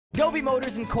Dovey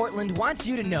Motors in Cortland wants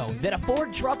you to know that a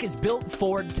Ford truck is built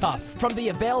Ford tough. From the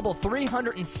available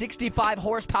 365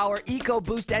 horsepower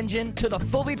EcoBoost engine to the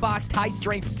fully boxed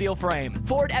high-strength steel frame,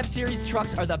 Ford F-Series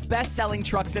trucks are the best-selling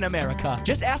trucks in America.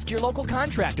 Just ask your local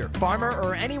contractor, farmer,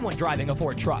 or anyone driving a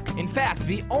Ford truck. In fact,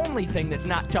 the only thing that's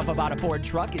not tough about a Ford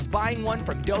truck is buying one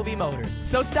from Dovey Motors.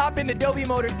 So stop into Dovey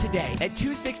Motors today at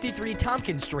 263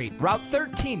 Tompkins Street, Route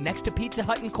 13 next to Pizza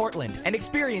Hut in Cortland, and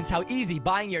experience how easy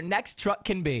buying your next truck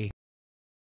can be.